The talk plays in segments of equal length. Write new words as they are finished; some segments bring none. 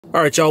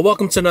Alright y'all,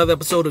 welcome to another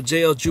episode of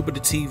JL Jupiter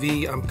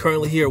TV. I'm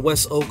currently here at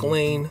West Oak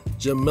Lane,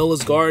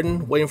 Jamillah's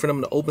garden, waiting for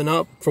them to open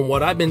up. From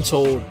what I've been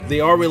told, they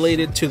are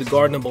related to the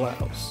Garden of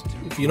Bilals.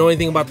 If you know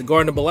anything about the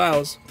Garden of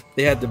Bilals,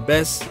 they had the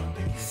best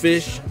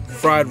fish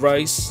fried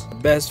rice,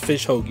 best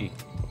fish hoagie.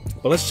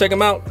 But let's check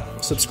them out,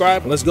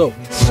 subscribe, and let's go.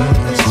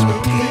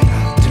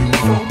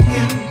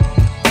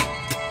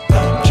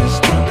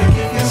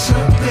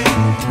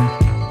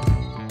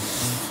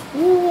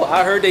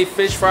 I heard they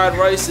fish fried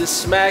rice is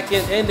smacking,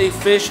 and they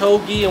fish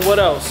hoagie, and what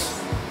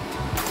else?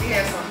 We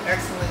had some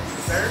excellent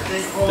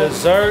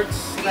Desserts,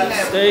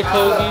 steak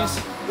hoagies.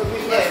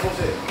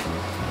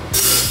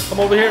 Come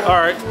over here. All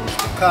right.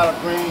 Collard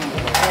green.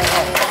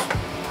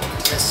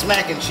 That's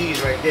smack and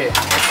cheese right there.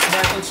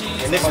 Mac and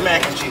cheese. And this is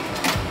mac and cheese.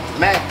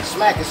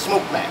 Smack is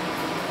smoked mac.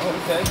 Oh,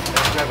 okay.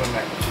 That's regular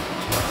mac and cheese.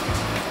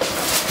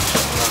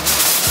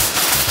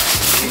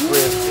 Beef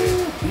ribs,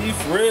 dude. Beef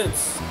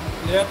ribs.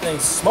 Yeah, that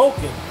thing's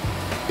smoking.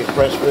 Get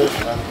fresh fish,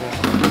 another thing.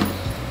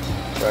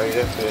 Right,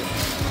 that fish.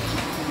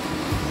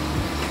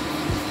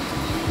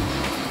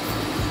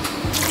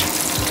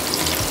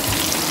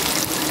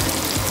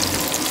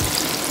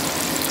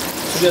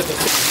 So you got the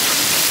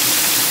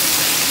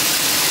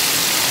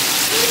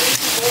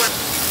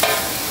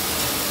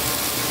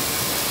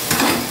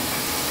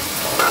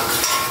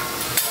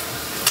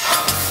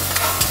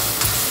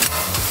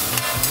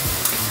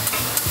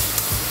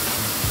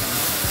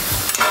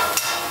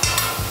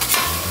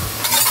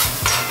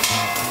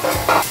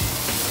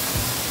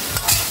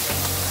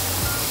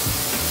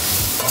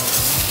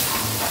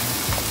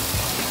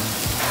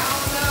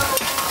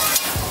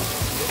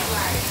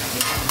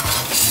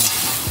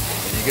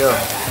There you go.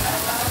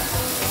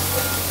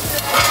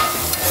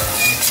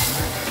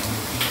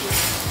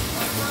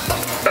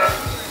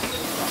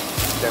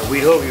 That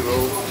wheat hoagie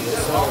roll.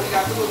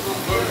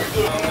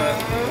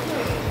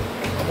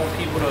 I want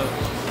people to.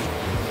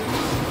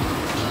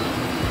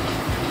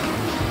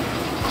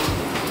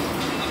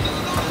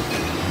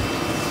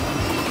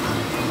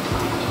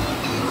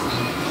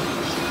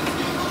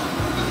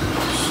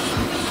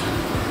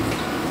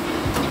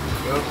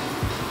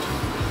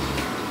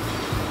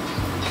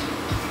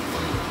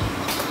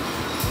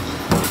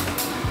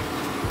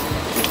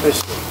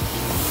 Fish.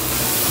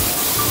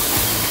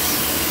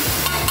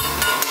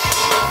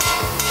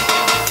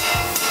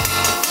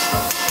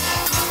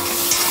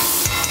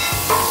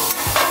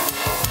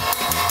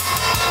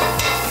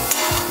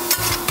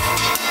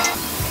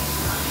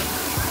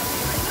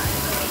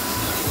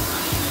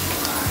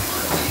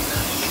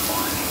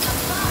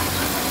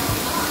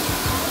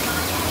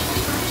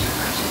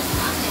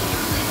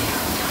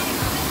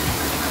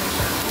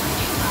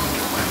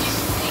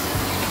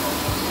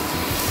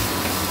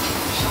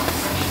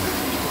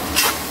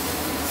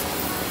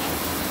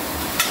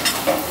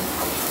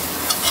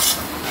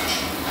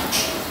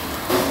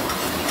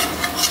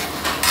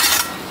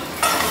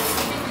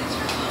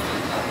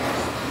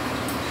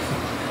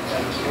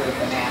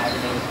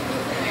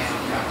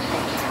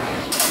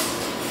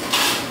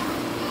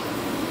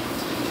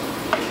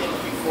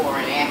 before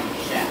and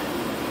after shot.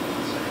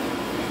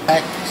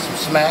 Some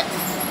smack,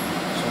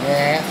 some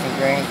yams, some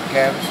greens, some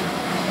cabbage.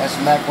 That's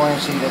macaroni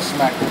and cheese, that's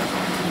macaroni.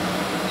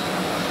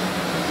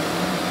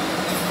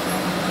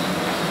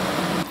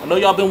 I know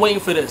y'all been waiting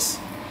for this.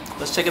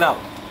 Let's check it out.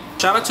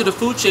 Shout out to the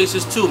food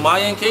chasers too,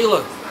 Maya and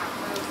Kayla.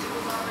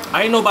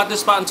 I didn't know about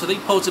this spot until they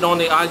posted on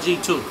their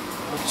IG too.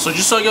 So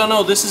just so y'all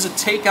know, this is a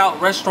takeout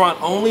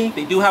restaurant only.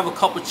 They do have a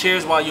couple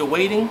chairs while you're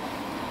waiting.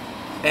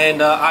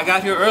 And I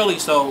got here early,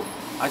 so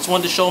I just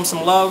wanted to show them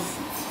some love.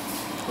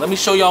 Let me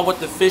show y'all what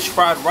the fish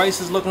fried rice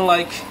is looking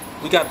like.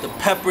 We got the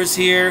peppers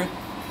here.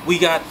 We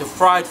got the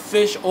fried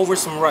fish over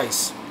some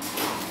rice.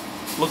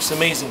 Looks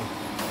amazing.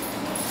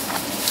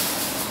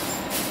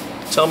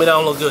 Tell me that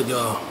don't look good,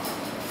 y'all.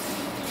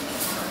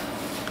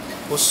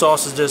 What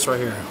sauce is this right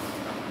here?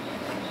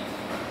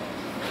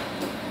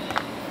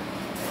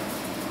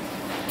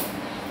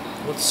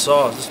 What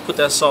sauce? Let's put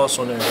that sauce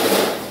on there.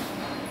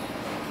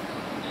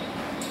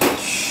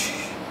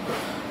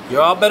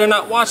 Y'all better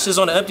not watch this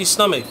on an empty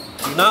stomach.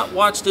 Do not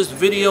watch this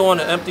video on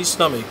an empty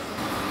stomach.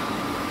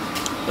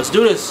 Let's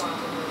do this.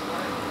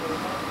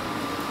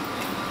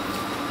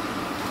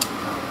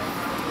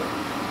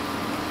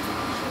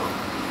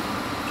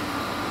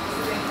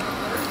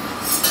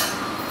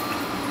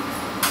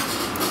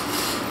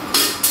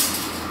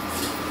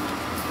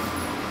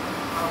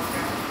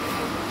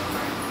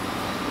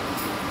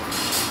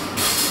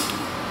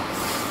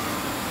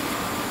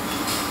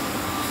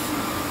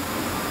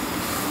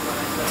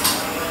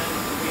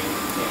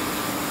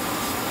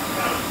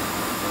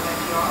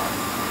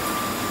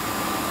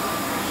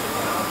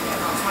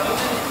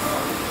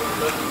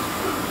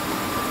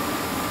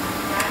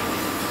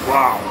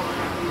 Wow.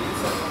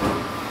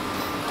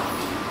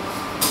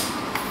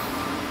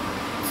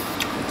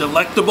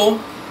 Delectable.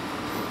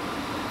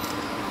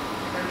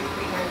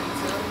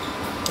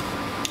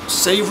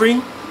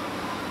 Savory.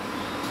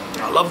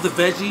 I love the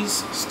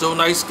veggies. Still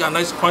nice, got a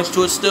nice crunch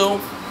to it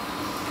still.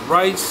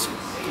 Rice,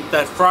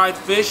 that fried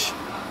fish.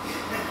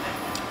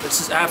 This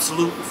is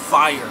absolute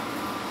fire.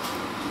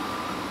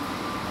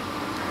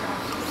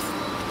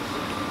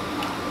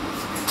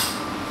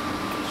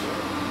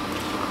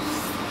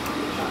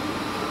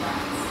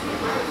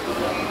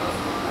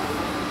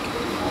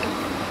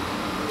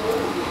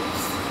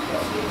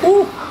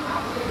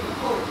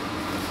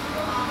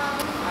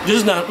 This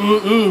is not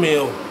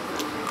meal.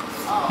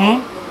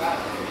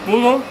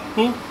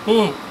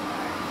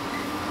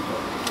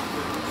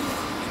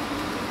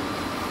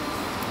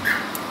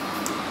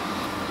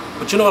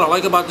 But you know what I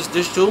like about this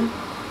dish too?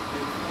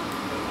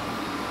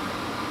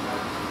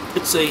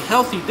 It's a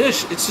healthy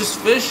dish. It's just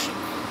fish,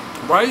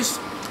 rice,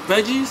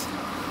 veggies.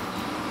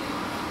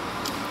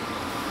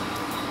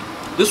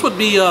 This would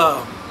be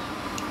an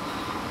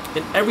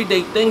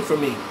everyday thing for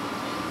me.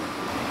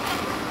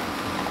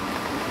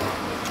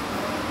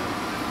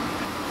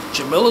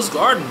 Jamillah's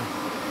Garden.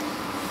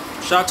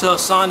 Shout out to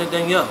Hassan and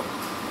Danielle.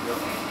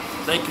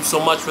 Thank you so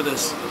much for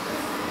this.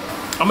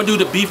 I'm gonna do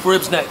the beef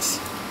ribs next.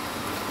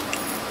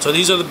 So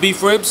these are the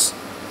beef ribs.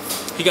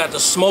 He got the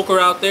smoker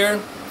out there,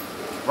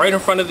 right in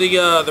front of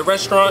the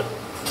restaurant.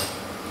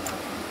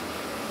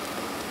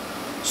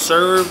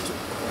 Served.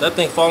 That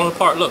thing falling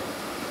apart. Look.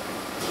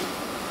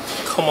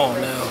 Come on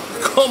now.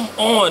 Come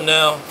on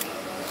now.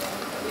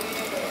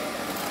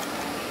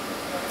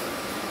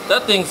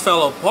 That thing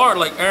fell apart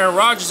like Aaron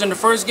Rodgers in the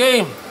first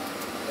game.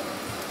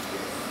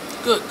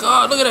 Good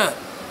God, look at that.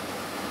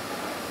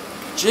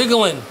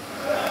 Jiggling.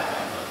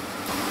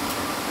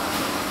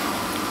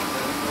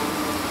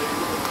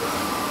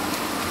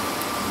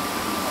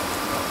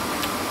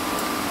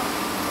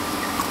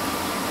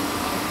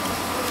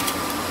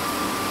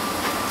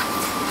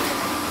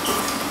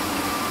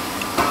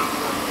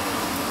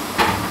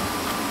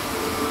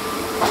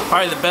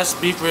 Probably the best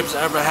beef ribs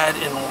I ever had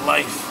in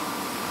life.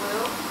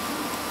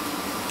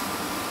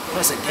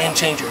 That's a game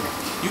changer.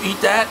 You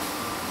eat that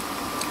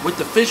with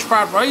the fish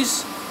fried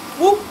rice.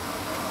 Whoop.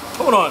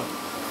 Hold on.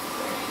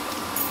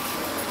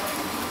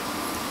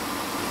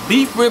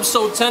 Beef ribs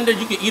so tender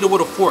you can eat it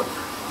with a fork.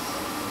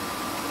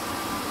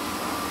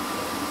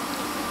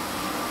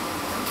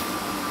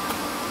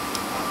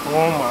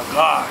 Oh my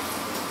God.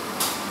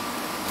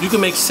 You can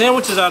make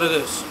sandwiches out of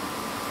this.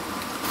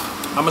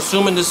 I'm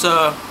assuming this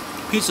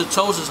piece of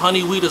toast is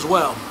honey wheat as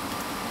well.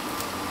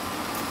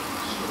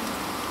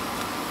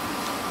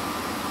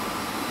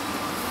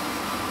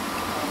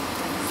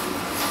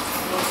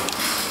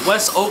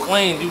 West Oak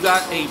Lane, you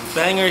got a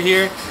banger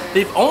here.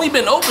 They've only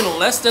been open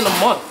less than a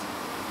month,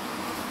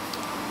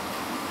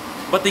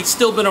 but they've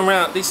still been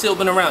around. They've still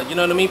been around. You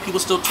know what I mean? People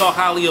still talk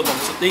highly of them,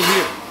 so they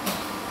here.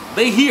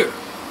 They here.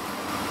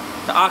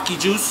 The Aki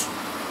juice.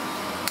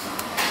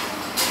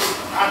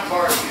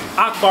 Akbar juice.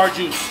 Akbar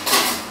juice.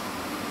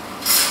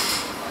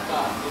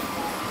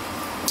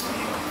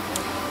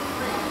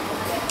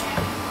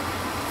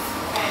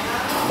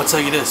 I'm gonna tell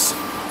you this.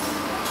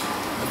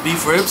 The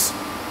beef ribs.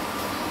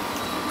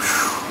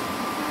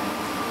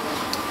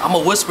 I'm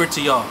gonna whisper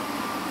to y'all.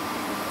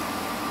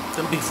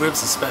 Them beef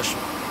ribs are special.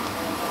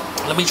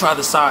 Let me try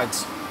the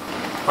sides.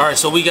 All right,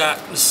 so we got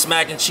this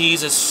mac and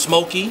cheese. It's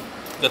smoky.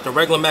 We got the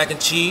regular mac and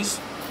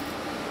cheese,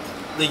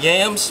 the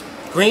yams,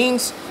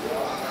 greens,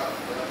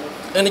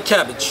 and the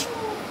cabbage.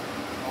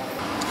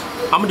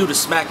 I'm gonna do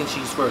the mac and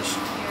cheese first.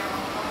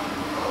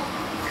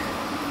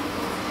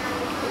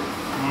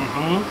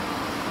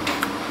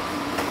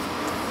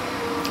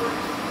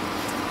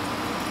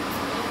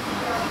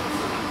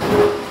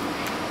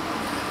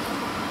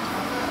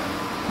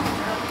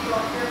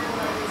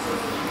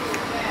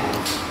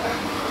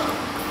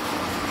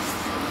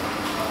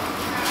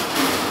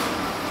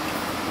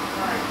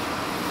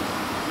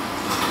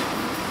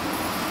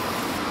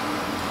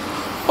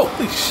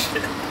 Holy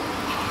shit.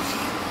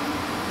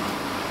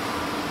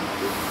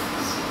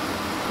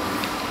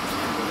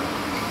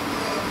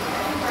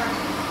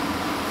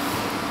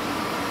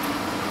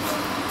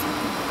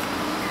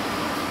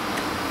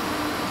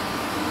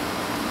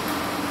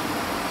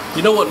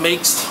 You know what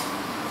makes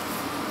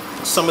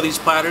some of these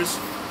platters?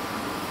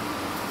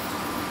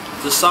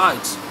 The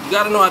sides. You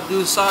gotta know how to do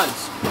the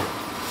sides.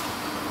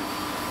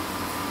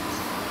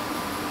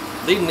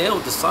 They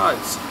nailed the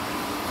sides.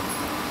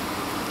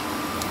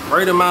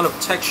 Right amount of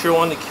texture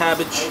on the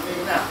cabbage.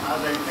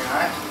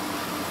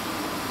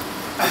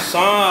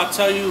 Son, I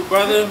tell you,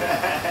 brother,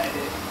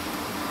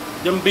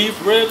 them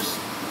beef ribs,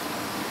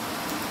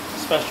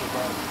 special,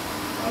 bro.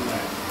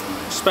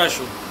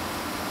 Special.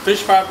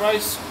 Fish fried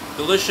rice,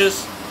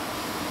 delicious.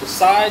 The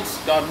sides,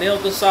 y'all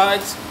nailed the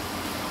sides.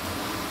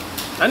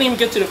 I didn't even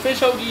get to the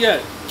fish hoagie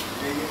yet.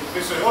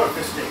 Or the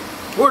fish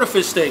steak. Or the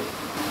fish steak.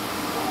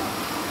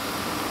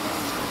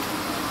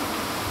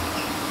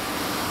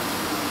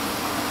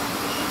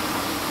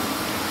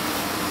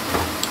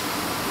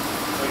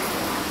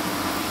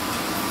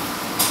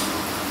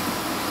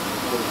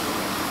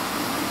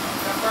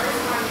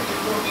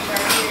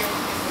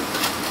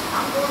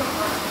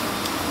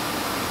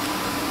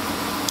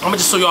 I'm gonna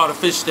just show y'all the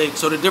fish steak.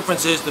 So the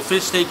difference is the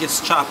fish steak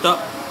gets chopped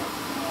up.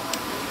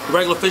 The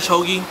regular fish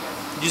hoagie,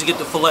 you just get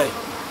the fillet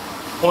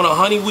on a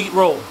honey wheat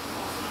roll.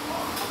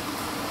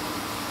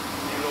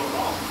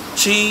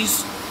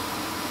 Cheese,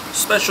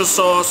 special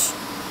sauce,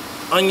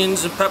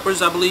 onions and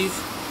peppers, I believe,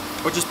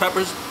 or just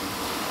peppers.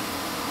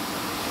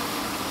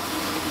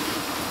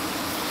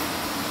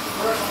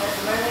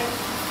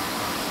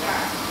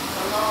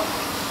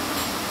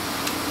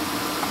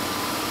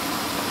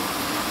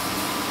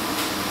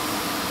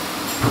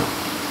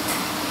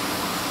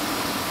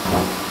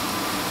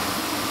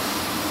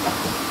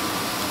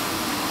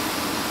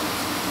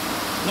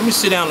 Let me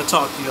sit down and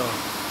talk to y'all.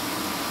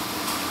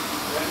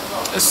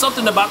 There's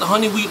something about the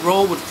honey wheat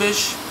roll with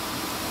fish.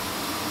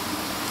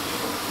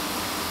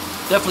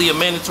 Definitely a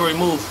mandatory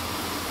move.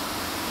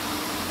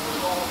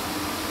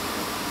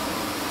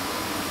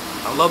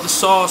 I love the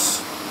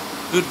sauce,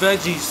 good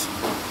veggies,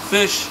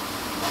 fish,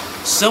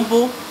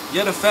 simple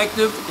yet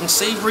effective and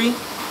savory.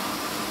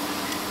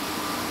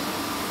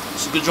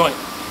 It's a good joint.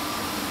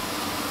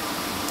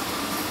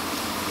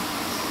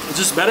 Is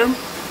this better?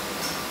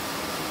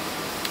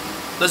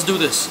 Let's do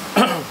this.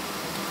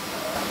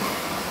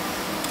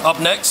 Up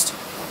next,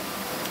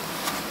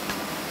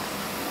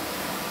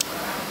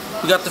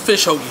 we got the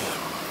fish hoagie.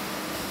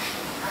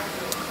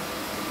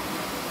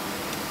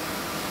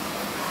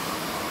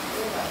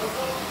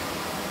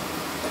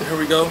 Here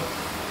we go.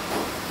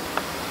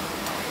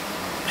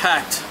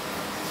 Packed.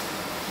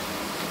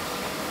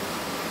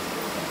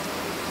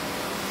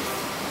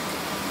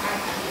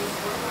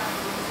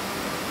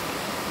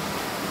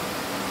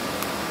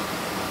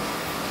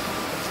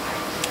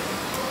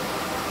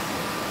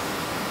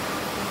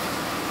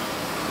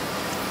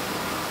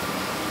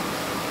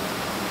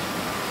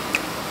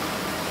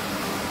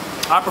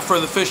 I prefer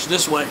the fish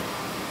this way.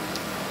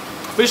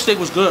 Fish steak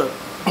was good.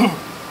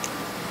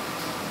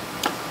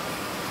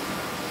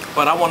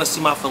 But I want to see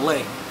my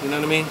filet. You know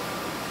what I mean?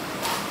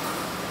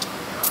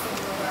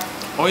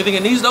 Only thing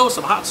it needs though is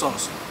some hot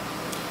sauce.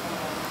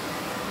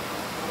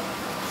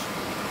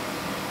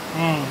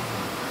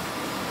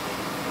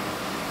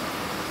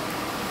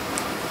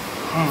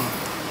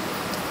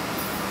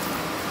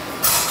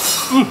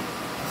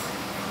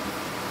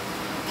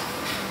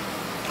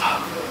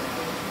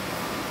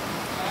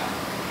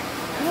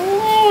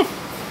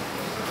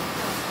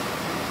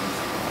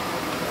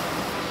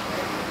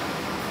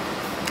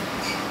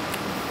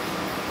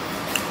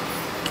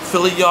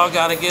 Philly, y'all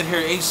gotta get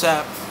here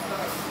ASAP.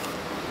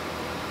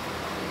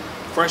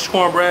 Fresh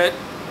cornbread.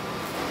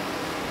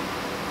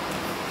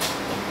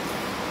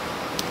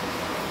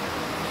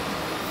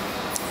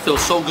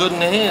 Feels so good in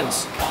the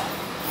hands.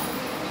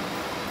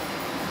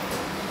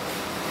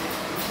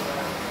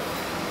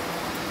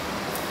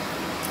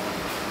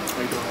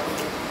 How you doing?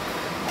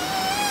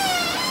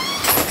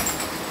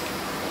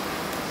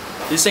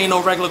 This ain't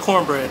no regular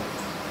cornbread.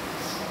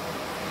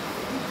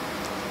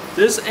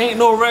 This ain't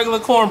no regular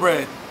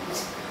cornbread.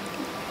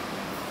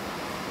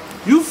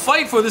 You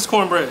fight for this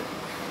cornbread.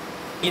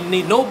 You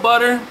need no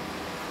butter.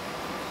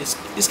 It's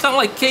kind of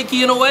like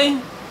cakey in a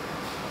way.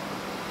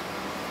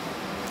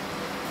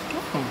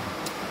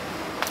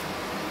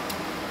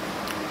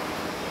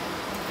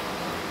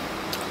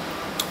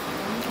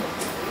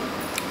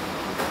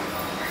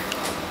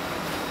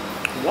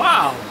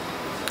 Wow.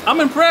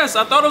 I'm impressed.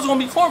 I thought it was going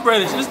to be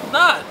cornbread. It's just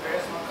not.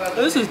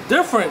 This is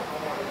different.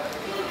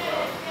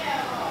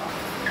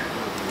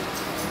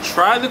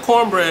 Try the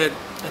cornbread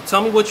and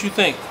tell me what you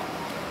think.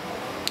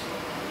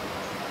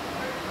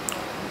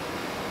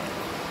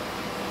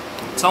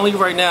 I'm telling you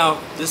right now,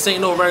 this ain't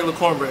no regular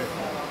cornbread.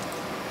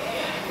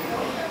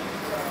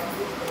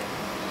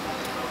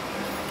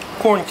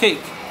 Corn cake.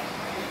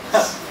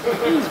 This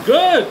is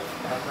good.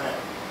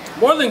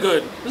 More than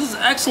good. This is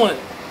excellent.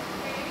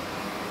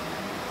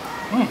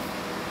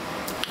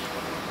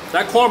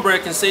 That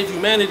cornbread can save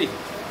humanity.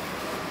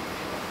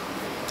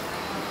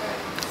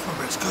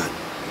 Cornbread's good.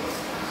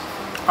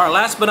 Alright,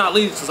 last but not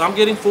least, because I'm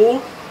getting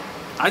full,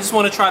 I just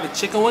want to try the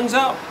chicken wings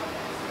out.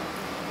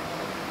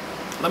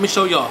 Let me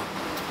show y'all.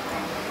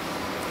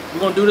 We're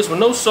going to do this with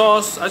no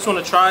sauce. I just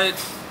want to try it.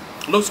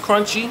 Looks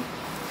crunchy.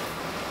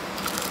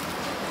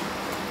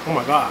 Oh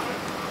my God.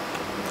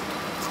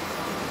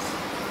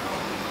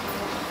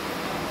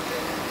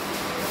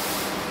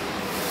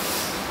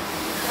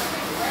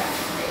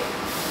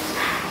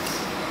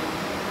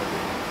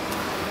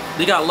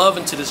 They got love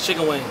into this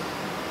chicken wing.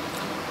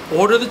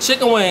 Order the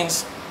chicken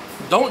wings.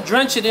 Don't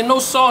drench it in no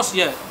sauce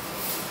yet.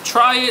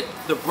 Try it.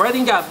 The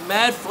breading got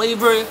mad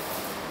flavor.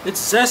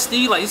 It's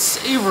zesty, like it's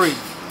savory.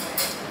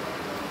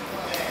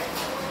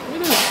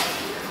 Look at this.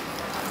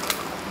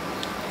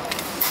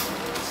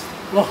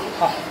 Oh.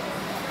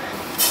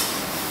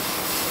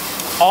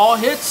 All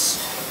hits,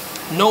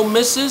 no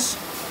misses.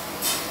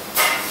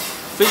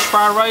 Fish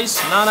fried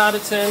rice, 9 out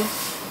of 10.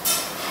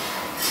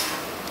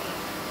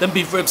 Them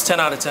beef ribs, 10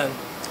 out of 10.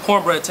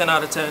 Cornbread, 10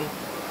 out of 10.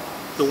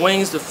 The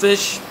wings, the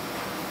fish,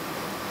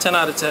 10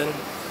 out of 10.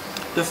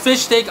 The fish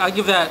steak, I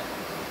give that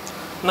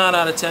 9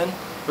 out of 10.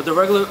 But the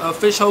regular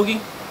fish hoagie,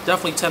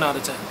 definitely 10 out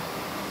of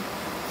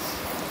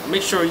 10.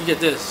 Make sure you get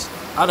this.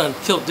 I done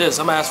killed this.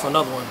 I'm gonna ask for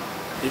another one.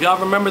 If y'all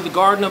remember the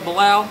Garden of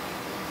Bilal,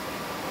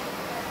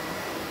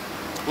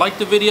 like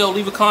the video,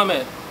 leave a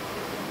comment.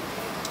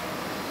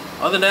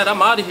 Other than that,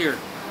 I'm out of here.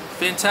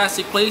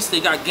 Fantastic place. They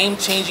got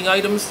game-changing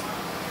items.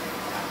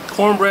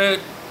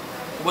 Cornbread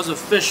was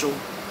official.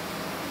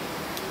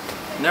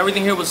 And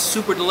everything here was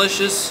super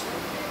delicious.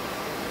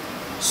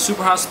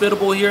 Super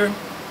hospitable here.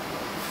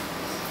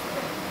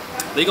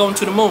 They going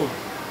to the moon.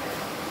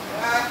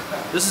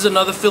 This is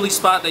another Philly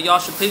spot that y'all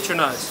should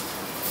patronize.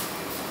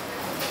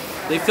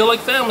 They feel like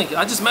family.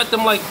 I just met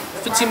them like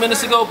 15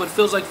 minutes ago, but it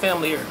feels like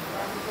family here.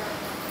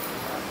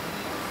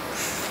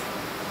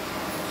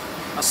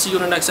 I'll see you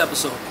in the next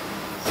episode.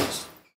 Peace.